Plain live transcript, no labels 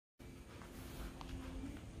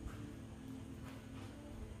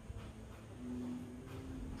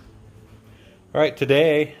Alright,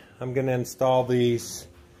 today I'm going to install these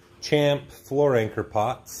Champ floor anchor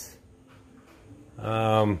pots.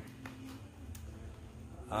 I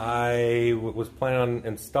was planning on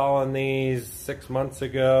installing these 6 months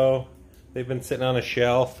ago. They've been sitting on a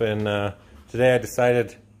shelf, and today I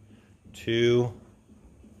decided to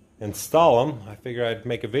install them. I figured I'd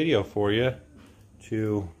make a video for you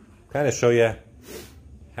to kind of show you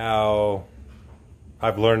how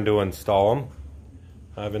I've learned to install them.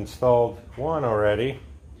 I've installed one already,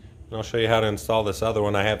 and I'll show you how to install this other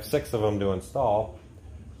one. I have 6 of them to install.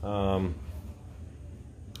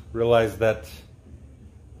 Realized that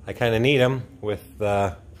I kind of need them with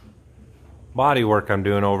the body work I'm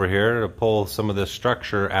doing over here to pull some of this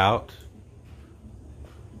structure out.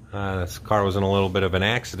 This car was in a little bit of an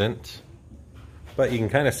accident, but you can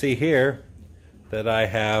kind of see here that I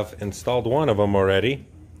have installed one of them already,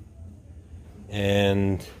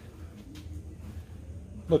 and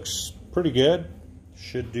looks pretty good.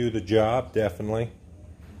 Should do the job, definitely.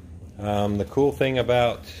 The cool thing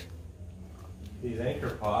about these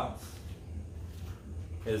anchor pots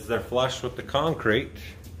is they're flush with the concrete.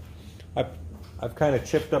 I've kind of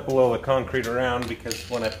chipped up a little of the concrete around because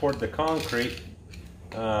when I poured the concrete,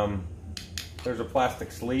 there's a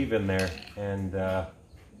plastic sleeve in there, and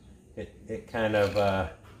it kind of,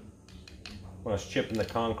 when I was chipping the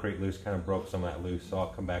concrete loose, kind of broke some of that loose, so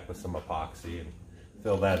I'll come back with some epoxy and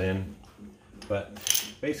fill that in. But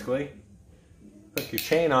basically, hook your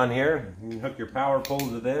chain on here, you can hook your power pole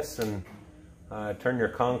to this, and turn your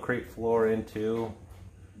concrete floor into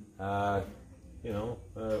you know,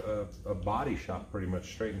 a body shop, pretty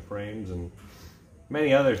much. Straighten frames and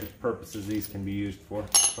many other purposes these can be used for.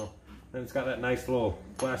 So then it's got that nice little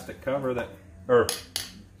plastic cover, that, or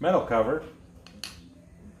metal cover,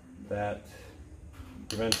 that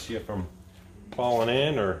prevents you from falling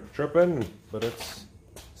in or tripping, but it's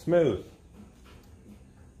smooth.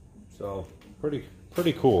 So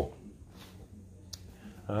pretty cool.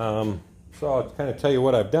 So I'll kind of tell you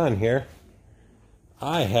what I've done here.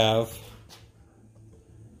 I have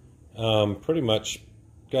pretty much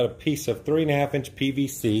got a piece of 3.5-inch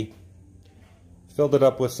PVC, filled it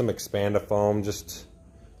up with some Expandafoam, just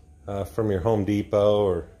from your Home Depot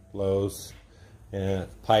or Lowe's. And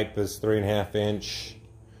pipe is 3.5-inch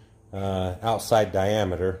outside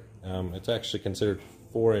diameter. It's actually considered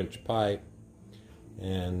 4-inch pipe,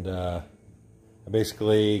 and I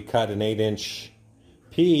basically cut an 8-inch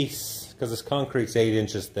piece because this concrete's 8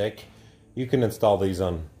 inches thick. You can install these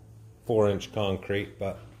on 4-inch concrete,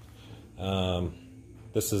 but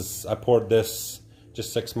I poured this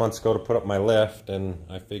just 6 months ago to put up my lift, and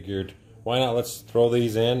I figured, why not, let's throw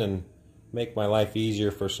these in and make my life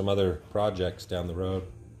easier for some other projects down the road.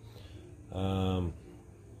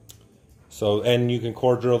 So, and you can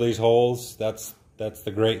core drill these holes. That's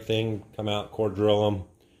the great thing. Come out, core drill them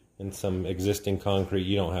in some existing concrete.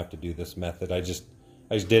 You don't have to do this method. I just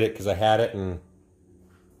did it because I had it, and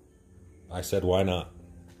I said, why not?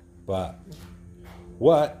 But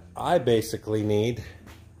what I basically need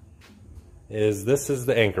is, this is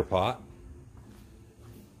the anchor pot.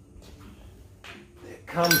 It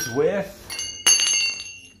comes with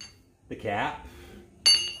the cap,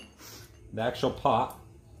 the actual pot,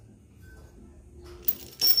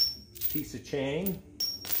 piece of chain,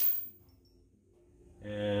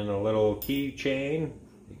 and a little key chain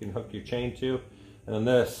you can hook your chain to, and then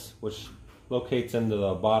this, which locates into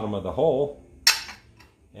the bottom of the hole,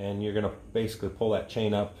 and you're gonna basically pull that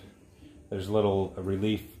chain up. There's little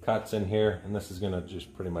relief cuts in here, and this is gonna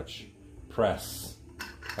just pretty much press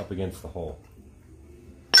up against the hole.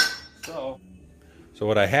 So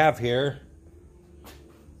what I have here,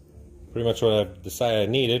 pretty much what I've decided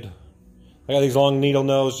I needed. I got these long needle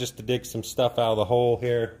nose just to dig some stuff out of the hole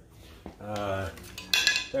here.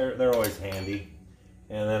 They're always handy.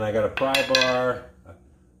 And then I got a pry bar,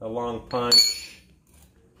 a long punch,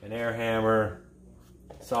 an air hammer,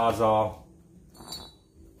 sawzall,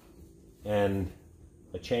 and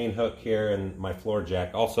a chain hook here, and my floor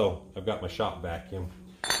jack. Also, I've got my shop vacuum.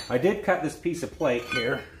 I did cut this piece of plate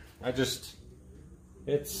here. It's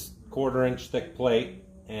 1/4-inch thick plate,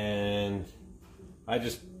 and I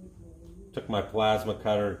just took my plasma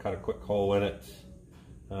cutter and cut a quick hole in it.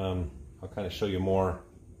 I'll kind of show you more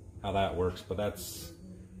how that works, but that's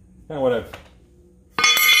kind of what I've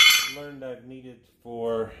learned I've needed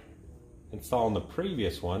for installing the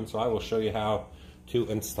previous one. So I will show you how to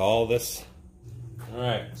install this. All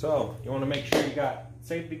right, so you want to make sure you got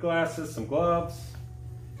safety glasses, some gloves.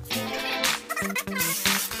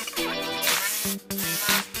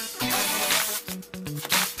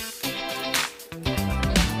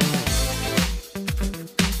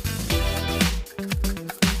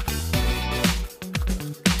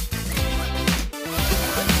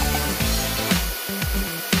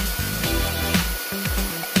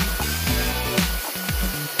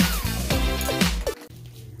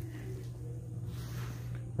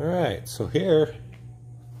 Alright, so here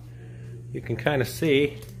you can kind of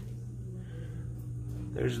see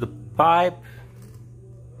there's the pipe.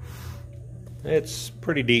 It's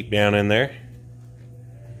pretty deep down in there.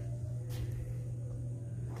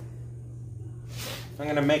 I'm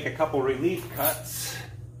going to make a couple relief cuts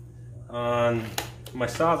on my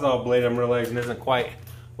Sawzall blade. I'm realizing isn't quite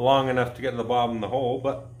long enough to get to the bottom of the hole,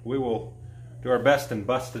 but we will do our best and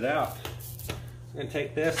bust it out. I'm going to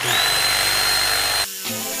take this and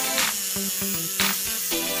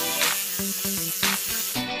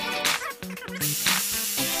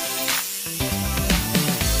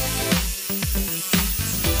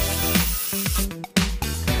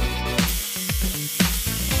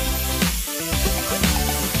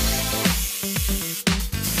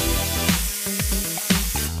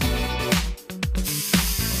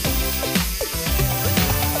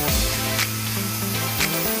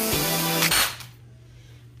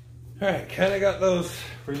alright, kind of got those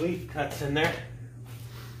relief cuts in there.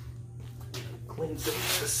 Clean some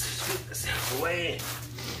of this, sweep this out of the way.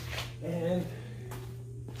 And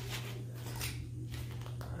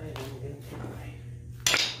I am going to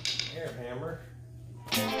my air hammer.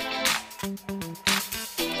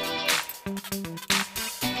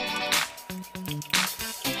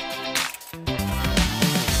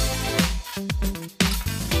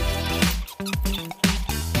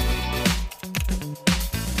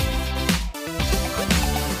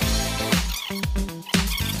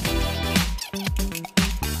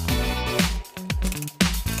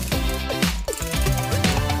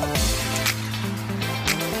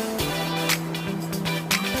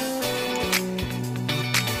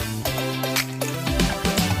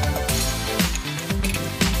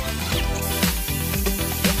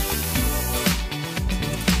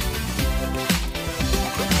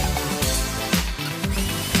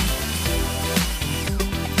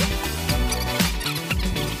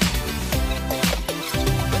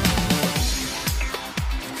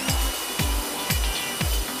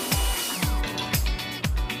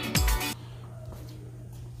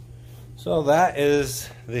 So that is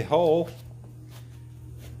the hole.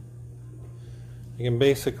 You can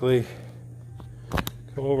basically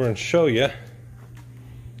come over and show you.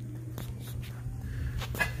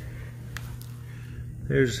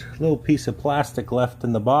 There's a little piece of plastic left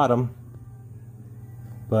in the bottom,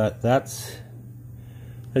 but that's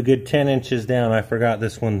a good 10 inches down. I forgot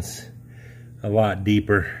this one's a lot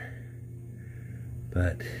deeper,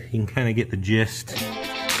 but you can kind of get the gist.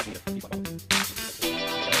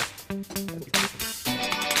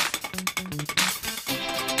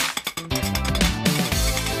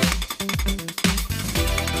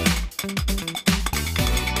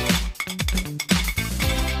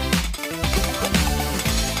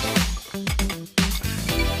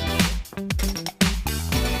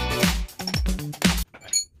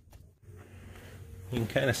 You can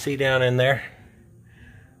kind of see down in there,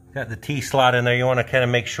 got the T-slot in there. You want to kind of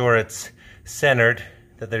make sure it's centered,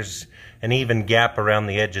 that there's an even gap around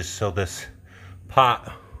the edges so this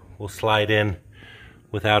pot will slide in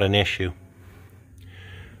without an issue.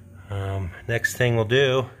 Next thing we'll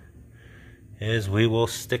do is we will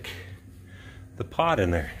stick the pot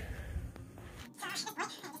in there.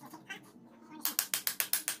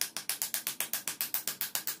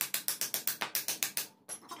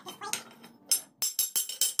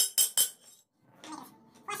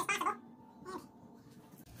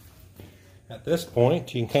 At this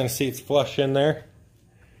point, you can kind of see it's flush in there.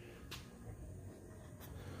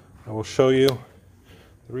 I will show you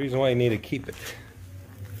the reason why you need to keep it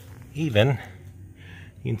even.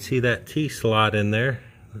 You can see that T-slot in there,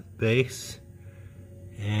 the base,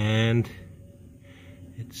 and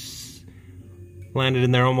it's landed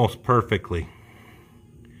in there almost perfectly.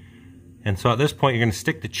 And so at this point, you're going to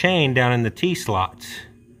stick the chain down in the T-slots,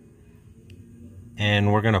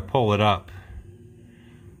 and we're going to pull it up.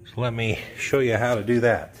 So let me show you how to do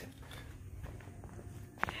that.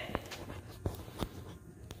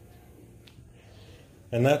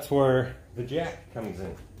 And that's where the jack comes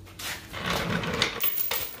in.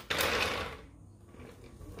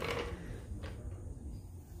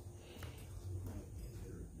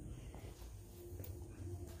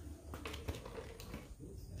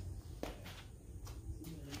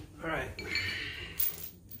 All right.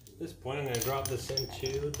 At this point, I'm going to drop this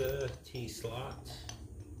into the T-slot.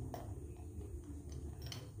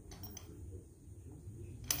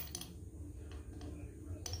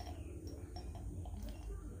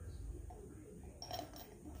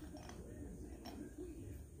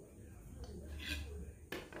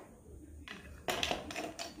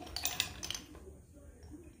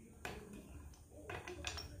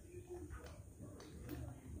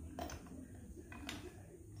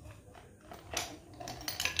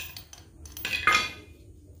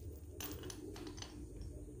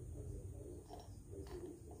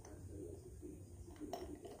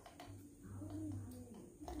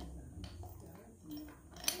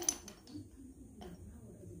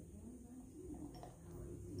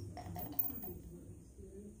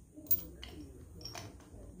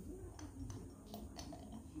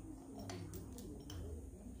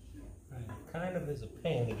 kind of is a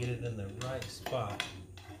pain to get it in the right spot.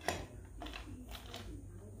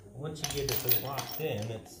 Once you get it locked in,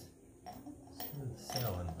 it's smooth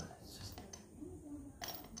sailing, but it's just...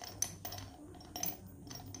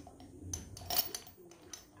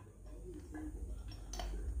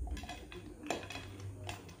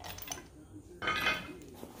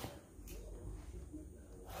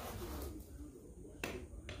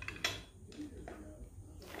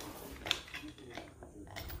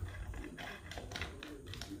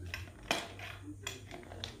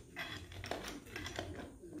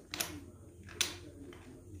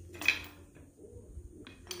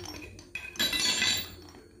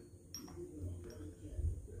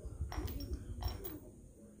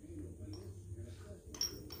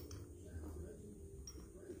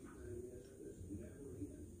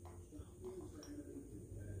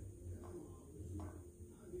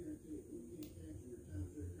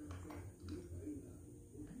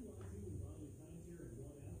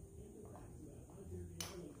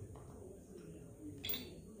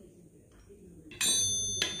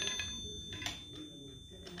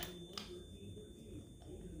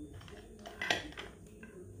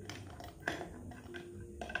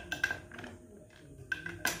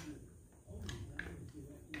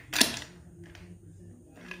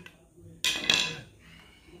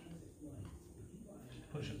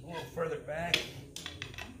 Push it a little further back.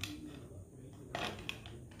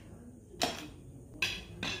 Okay,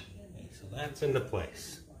 so that's into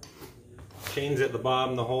place. Chains at the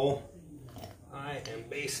bottom of the hole. I am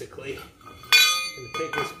basically going to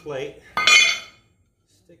take this plate,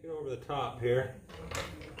 stick it over the top here,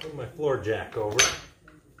 put my floor jack over it.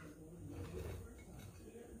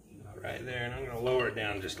 Right there, and I'm going to lower it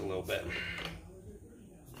down just a little bit.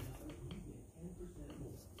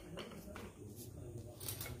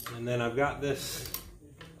 And then I've got this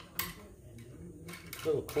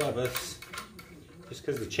little clevis, just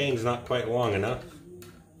because the chain's not quite long enough. I'm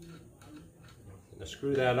going to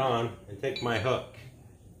screw that on and take my hook.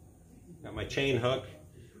 Got my chain hook.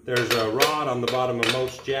 There's a rod on the bottom of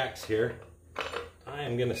most jacks here. I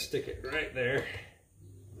am going to stick it right there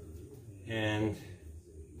and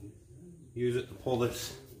use it to pull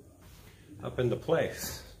this up into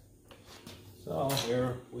place. So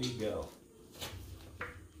here we go.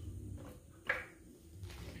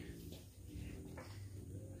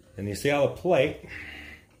 And you see how the plate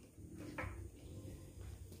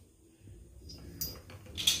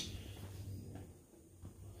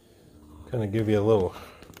kind of give you a little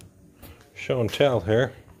show and tell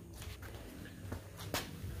here.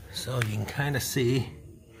 So you can kind of see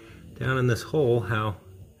down in this hole how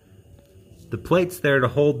the plate's there to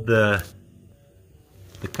hold the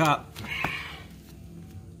cup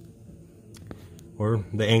or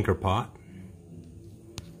the anchor pot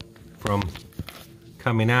from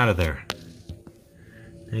coming out of there.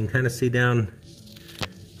 And you can kind of see down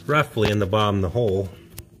roughly in the bottom of the hole.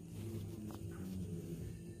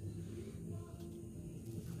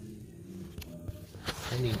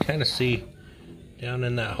 And you can kind of see down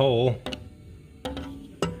in that hole,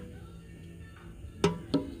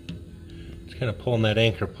 it's kind of pulling that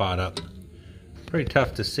anchor pot up. Pretty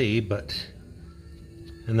tough to see, but,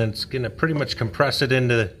 and then it's going to pretty much compress it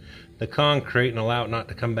into the concrete and allow it not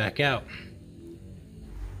to come back out.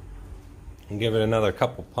 And give it another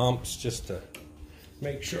couple pumps just to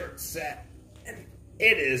make sure it's set. And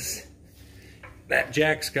it is. That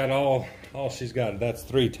jack's got all she's got. That's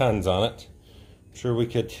 3 tons on it. I'm sure we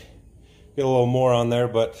could get a little more on there,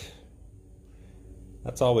 but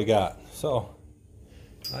that's all we got. So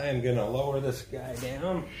I am gonna lower this guy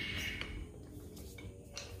down.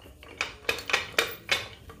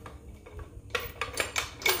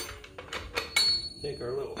 Take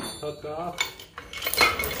our little hook off.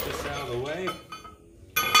 Push this out of the way. Move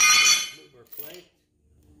our plate.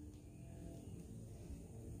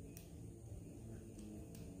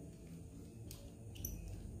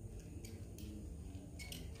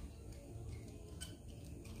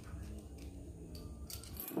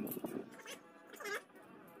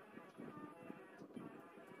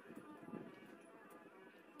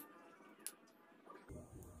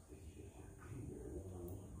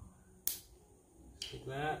 Like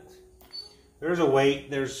that. There's a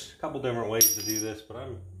weight. There's a couple different ways to do this, but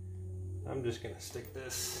I'm just gonna stick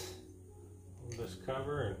this on this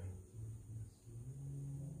cover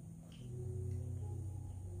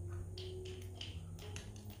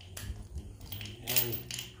and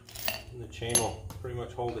the chain will pretty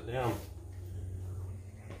much hold it down.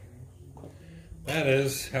 That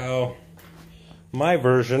is how my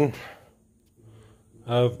version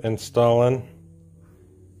of installing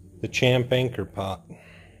the Champ anchor pot.